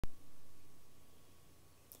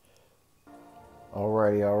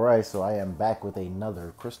Alright. So I am back with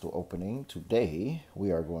another crystal opening. Today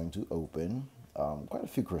we are going to open quite a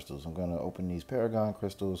few crystals. I'm going to open these Paragon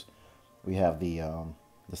crystals. We have the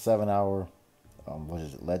 7 hour, what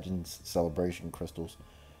is it, Legends Celebration crystals.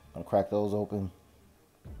 I'm going to crack those open.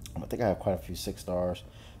 I think I have quite a few 6 stars.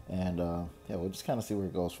 And yeah, we'll just kind of see where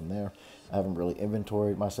it goes from there. I haven't really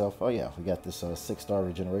inventoried myself. Oh yeah, we got this 6 star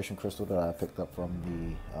regeneration crystal that I picked up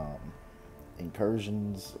from the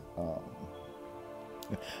incursions.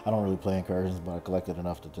 I don't really play incursions, but I collected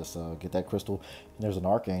enough to just get that crystal. And there's an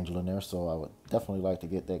archangel in there, so I would definitely like to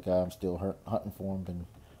get that guy. I'm still hunting for him, been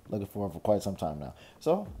looking for him for quite some time now.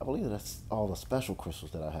 So I believe that's all the special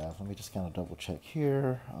crystals that I have. Let me just kind of double check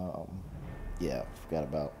here. Yeah, we've got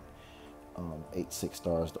about 8 6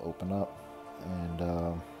 stars to open up, and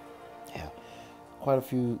yeah, quite a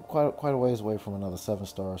few, quite a ways away from another 7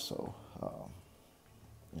 star. So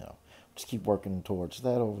you know, just keep working towards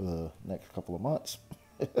that over the next couple of months.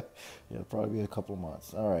 Yeah, probably be a couple of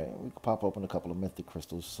months. All right, we can pop open a couple of mythic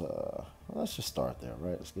crystals. Let's just start there,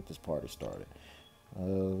 right? Let's get this party started.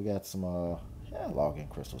 We got some yeah, login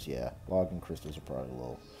crystals. Yeah, login crystals are probably a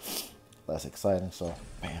little less exciting. So,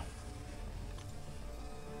 bam,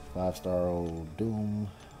 5 star old Doom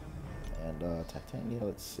and Titania.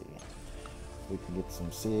 Let's see if we can get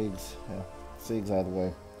some Sigs. Yeah, Sigs either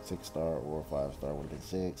way. 6 star or 5 star would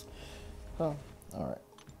have been Sigs. Oh, all right.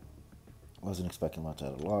 Wasn't expecting much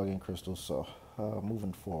out of login crystals, so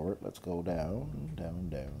moving forward, let's go down.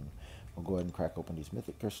 We'll go ahead and crack open these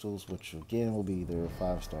mythic crystals, which again will be either a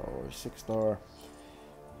 5 star or a 6 star.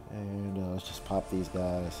 And let's just pop these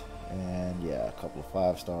guys. And yeah, a couple of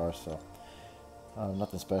 5 stars, so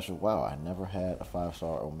nothing special. Wow, I never had a 5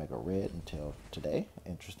 star Omega Red until today.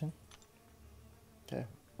 Interesting. Okay,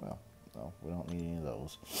 well, no, we don't need any of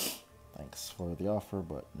those. Thanks for the offer,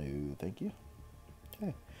 but no, thank you.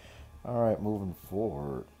 Okay. All right, moving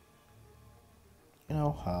forward. You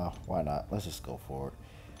know, why not? Let's just go for it.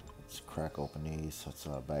 Let's crack open these. Let's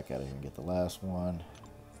back out of here and get the last one.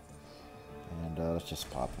 And let's just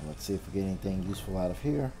pop them. Let's see if we get anything useful out of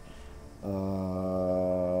here.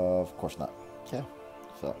 Of course not. Okay,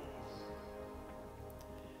 so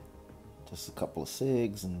just a couple of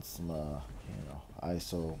SIGs and some, you know,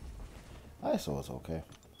 ISO. ISO is okay.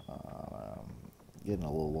 Getting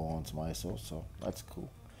a little low on some ISO, so that's cool.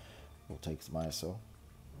 We'll take some ISO.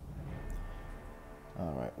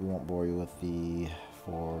 Alright, we won't bore you with the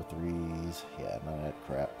 4 3s. Yeah, none of that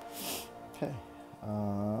crap. Okay.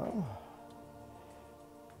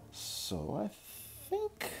 So I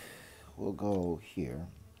think we'll go here.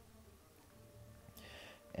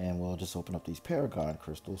 And we'll just open up these Paragon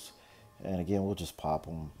crystals. And again, we'll just pop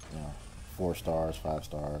them, you know, 4 stars, 5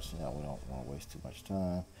 stars. You know, we don't want to waste too much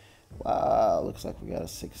time. Wow, looks like we got a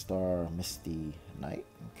 6 star Misty Knight.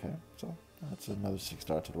 Okay, so that's another 6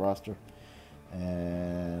 star to the roster.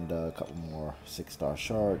 And a couple more 6 star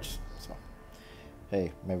shards. So,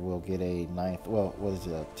 hey, maybe we'll get a 9th. Well, what is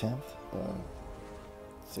it, a 10th?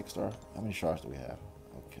 6 star? How many shards do we have?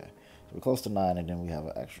 Okay, so we're close to 9, and then we have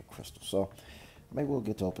an actual crystal. So, maybe we'll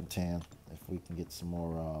get to open 10 if we can get some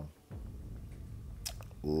more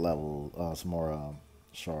some more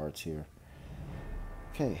shards here.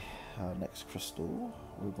 Okay. Next crystal,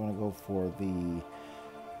 we're going to go for the,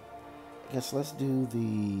 I guess let's do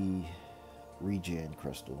the regen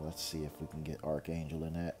crystal. Let's see if we can get Archangel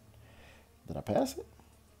in that. Did I pass it?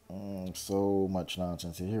 So much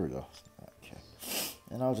nonsense here. Here we go. Okay.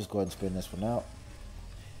 And I'll just go ahead and spin this one out.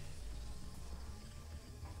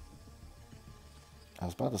 I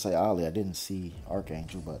was about to say Ollie. I didn't see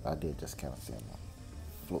Archangel, but I did just kind of see him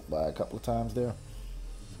float by a couple of times there.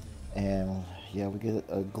 And yeah, we get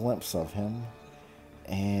a glimpse of him,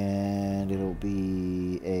 and it'll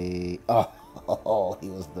be a oh, he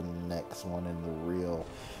was the next one in the reel,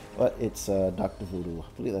 but it's Dr. Voodoo. I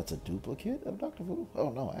believe that's a duplicate of Dr. Voodoo.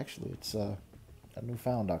 Oh no, actually it's a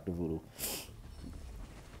newfound Dr. Voodoo.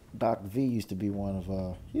 Doc V used to be one of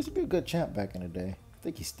he used to be a good champ back in the day. I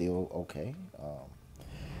think he's still okay.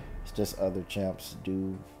 It's just other champs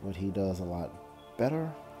do what he does a lot better,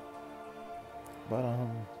 but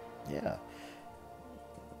yeah.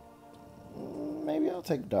 Maybe I'll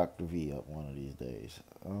take Dr. V up one of these days.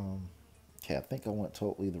 Okay, I think I went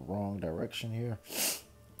totally the wrong direction here.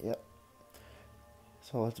 Yep.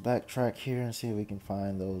 So let's backtrack here and see if we can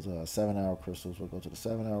find those 7 hour crystals. We'll go to the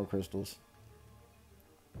 7 hour crystals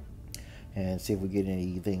and see if we get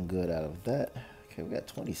anything good out of that. Okay, we got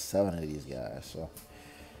 27 of these guys, so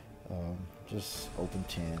just open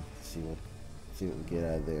 10. See what we get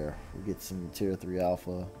out of there. We get some tier 3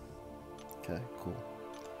 alpha. Okay, cool.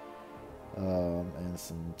 And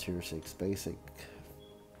some tier 6 basic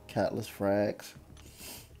Catalyst frags.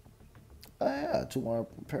 Oh yeah, 2 more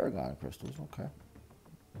Paragon crystals. Okay.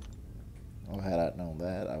 Oh, had I known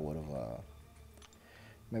that, I would have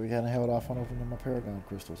maybe hadn't held off on opening my Paragon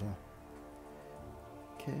crystals, huh?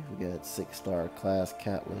 Okay, we got 6-star class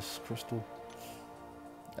Catalyst crystal.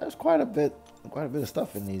 There's quite a bit of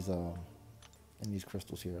stuff in these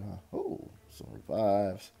crystals here, huh? Oh, some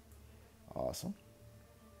revives. Awesome.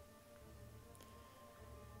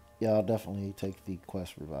 Yeah, I'll definitely take the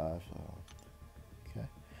quest revive. Okay,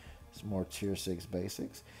 some more tier 6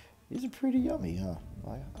 basics. These are pretty yummy, huh?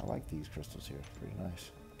 I like these crystals here. Pretty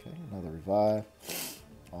nice. Okay, another revive.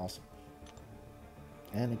 Awesome.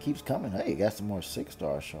 And it keeps coming. Hey, got some more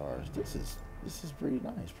 6-star shards. This is pretty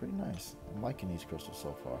nice. Pretty nice. I'm liking these crystals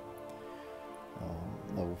so far.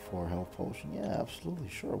 Level 4 health potion. Yeah, absolutely.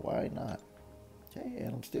 Sure. Why not? Okay,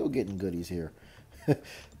 and I'm still getting goodies here.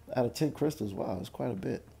 Out of 10 crystals, wow, that's quite a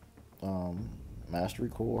bit. Mastery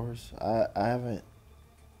cores. I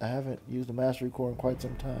haven't used a mastery core in quite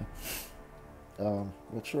some time.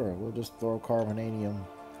 But sure, we'll just throw Carbonanium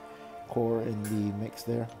core in the mix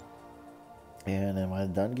there. And am I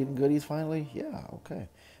done getting goodies finally? Yeah, okay.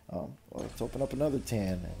 Well, let's open up another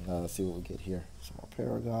 10 and see what we get here. Some more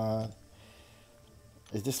Paragon.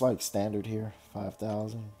 Is this like standard here?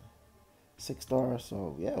 5,000. 6-star.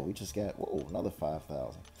 So yeah, we just got, whoa, another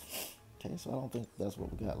 5,000. Okay, so I don't think that's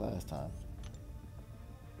what we got last time.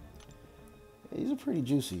 Yeah, these are pretty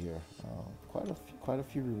juicy here. Quite a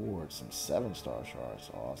few rewards. Some 7-star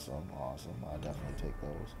shards. Awesome, awesome. I definitely take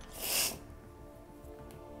those.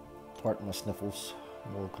 Pardon my sniffles.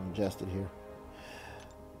 I'm a little congested here.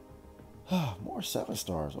 More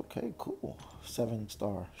 7-stars. Okay, cool.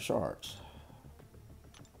 7-star shards.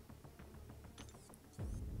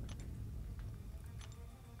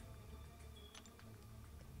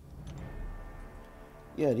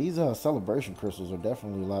 Yeah, these celebration crystals are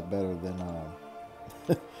definitely a lot better than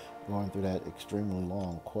going through that extremely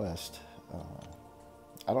long quest.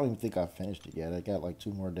 I don't even think I finished it yet. I got like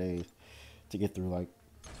 2 more days to get through like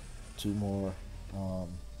 2 more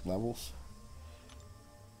levels.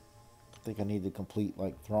 I think I need to complete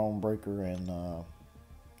like Thronebreaker and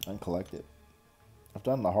Uncollected. I've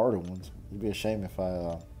done the harder ones. It'd be a shame if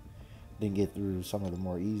I didn't get through some of the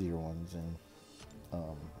more easier ones and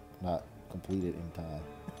not complete it in time.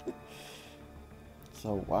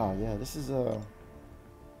 So wow, yeah, this is oh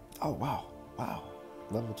wow,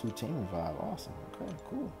 level 2 team revive. Awesome. Okay,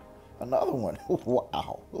 cool. Another one.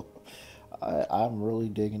 Wow. I'm really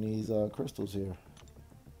digging these crystals here.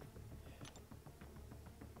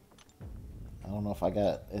 I don't know if I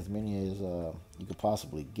got as many as you could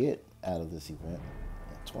possibly get out of this event.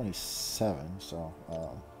 27. So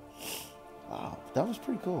wow, that was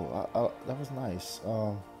pretty cool. That was nice.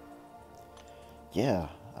 Yeah,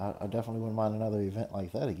 I definitely wouldn't mind another event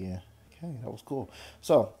like that again. Okay, that was cool.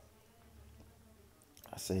 So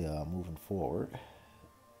I say moving forward,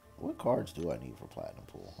 what cards do I need for Platinum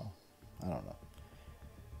Pool? Huh? I don't know.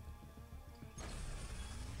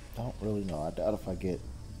 Don't really know. I doubt if I get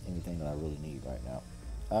anything that I really need right now.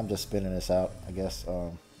 I'm just spinning this out, I guess,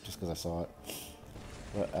 just because I saw it.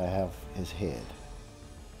 But I have his head.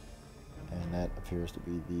 And that appears to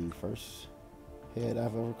be the first head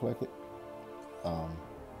I've ever collected.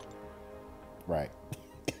 Right.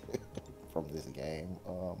 From this game.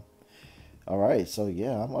 Alright, so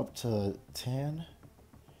yeah, I'm up to 10,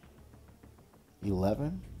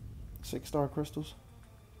 11 6-star crystals.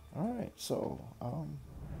 Alright, so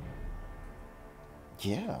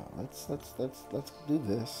yeah, let's do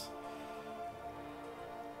this.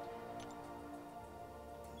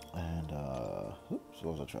 And oops,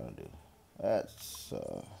 what was I trying to do? That's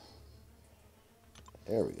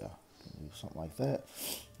there we go. Do something like that.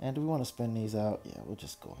 And do we want to spin these out? Yeah, we'll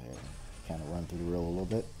just go ahead and kind of run through the reel a little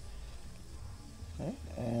bit. Okay,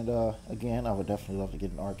 and again, I would definitely love to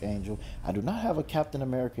get an Archangel. I do not have a Captain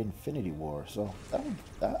America Infinity War, so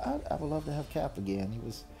I would love to have Cap again. He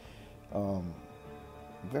was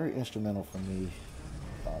very instrumental for me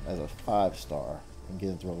as a 5-star and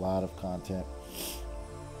getting through a lot of content.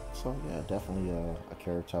 So yeah, definitely a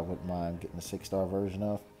character I wouldn't mind getting a 6-star version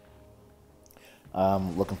of.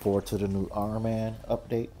 I'm looking forward to the new Iron Man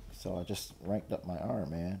update. So I just ranked up my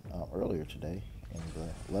Iron Man earlier today in the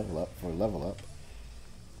level up.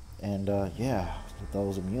 And yeah, with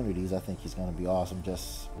those immunities, I think he's going to be awesome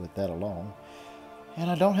just with that alone.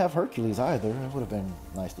 And I don't have Hercules either. It would have been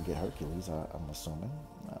nice to get Hercules, I'm assuming.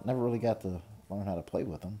 I never really got to learn how to play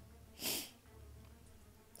with him.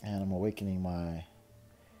 And I'm awakening my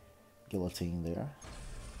Guillotine there.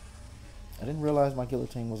 I didn't realize my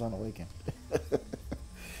Guillotine was unawakened.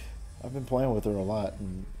 I've been playing with her a lot.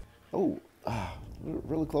 And, oh,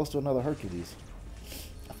 really close to another Hercules.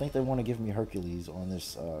 I think they want to give me Hercules on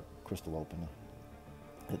this crystal opening.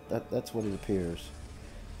 That's what it appears.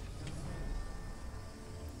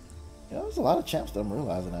 You know, there's a lot of champs that I'm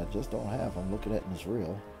realizing I just don't have. I'm looking at in this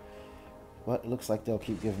reel. But it looks like they'll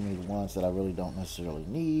keep giving me the ones that I really don't necessarily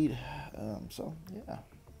need. So, yeah.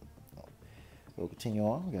 We'll continue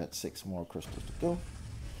on. We got 6 more crystals to go.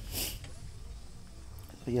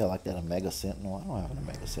 But yeah, like that Omega Sentinel. I don't have an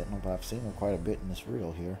Omega Sentinel, but I've seen her quite a bit in this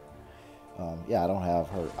reel here. Yeah, I don't have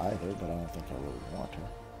her either, but I don't think I really want her.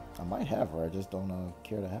 I might have her. I just don't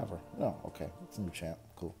care to have her. No, okay. It's a new champ.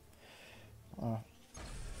 Cool.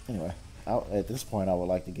 Anyway, at this point, I would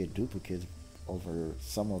like to get duplicates over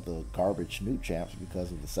some of the garbage new champs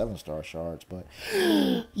because of the 7-star shards, but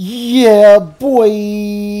yeah, boy,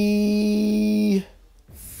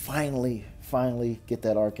 finally get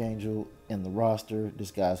that Archangel in the roster.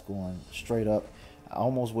 This guy's going straight up. I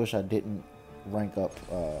almost wish I didn't rank up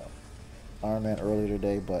Iron Man earlier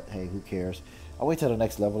today, but hey, who cares? I'll wait till the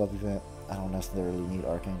next level up event. I don't necessarily need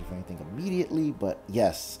Archangel for anything immediately, but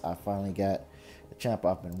yes, I finally got the champ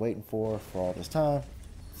I've been waiting for all this time.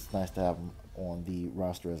 It's nice to have him on the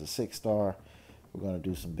roster as a 6-star. We're going to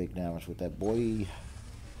do some big damage with that boy.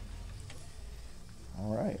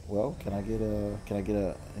 All right. Well, can I get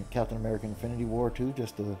a Captain America Infinity War too,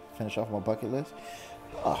 just to finish off my bucket list?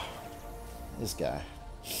 Oh, this guy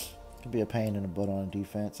can be a pain in the butt on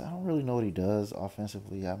defense. I don't really know what he does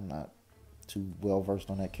offensively. I'm not too well versed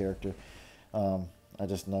on that character. I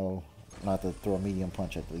just know not to throw a medium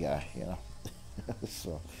punch at the guy, you know.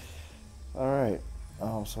 So, all right.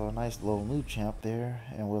 So a nice little new champ there,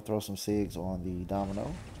 and we'll throw some SIGs on the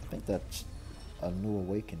Domino. I think that's a new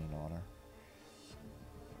awakening on her.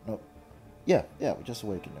 Nope. Yeah, we just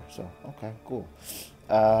awakened her. So okay, cool.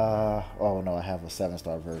 Oh no, I have a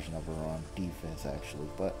 7-star version of her on defense actually,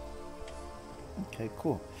 but okay,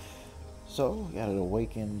 cool. So we got an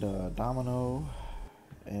awakened Domino,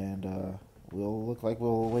 and we'll look like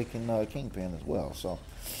we'll awaken Kingpin as well. So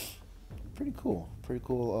pretty cool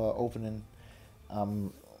opening.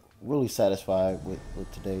 I'm really satisfied with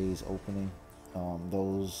today's opening.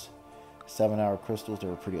 Those 7-hour crystals, they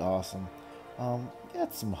were pretty awesome.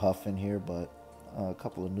 Got some huff in here, but a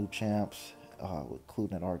couple of new champs,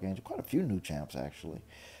 including that Archangel. Quite a few new champs, actually.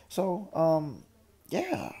 So,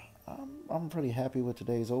 yeah, I'm pretty happy with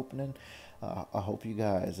today's opening. I hope you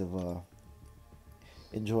guys have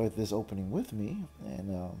enjoyed this opening with me,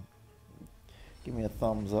 and give me a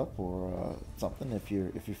thumbs up or something if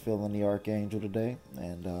you're feeling the Archangel today.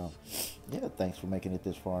 And yeah, thanks for making it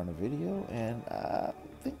this far in the video, and I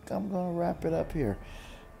think I'm gonna wrap it up here.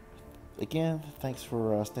 Again, thanks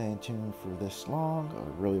for staying tuned for this long.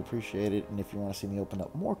 I really appreciate it. And if you want to see me open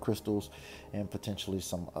up more crystals and potentially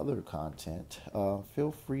some other content,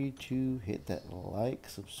 feel free to hit that like,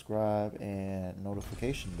 subscribe, and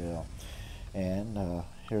notification bell. And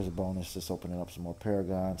here's a bonus, just opening up some more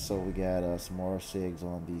Paragons. So we got some more SIGs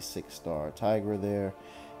on the 6-star Tiger there.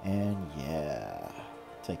 And yeah,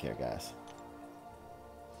 take care, guys.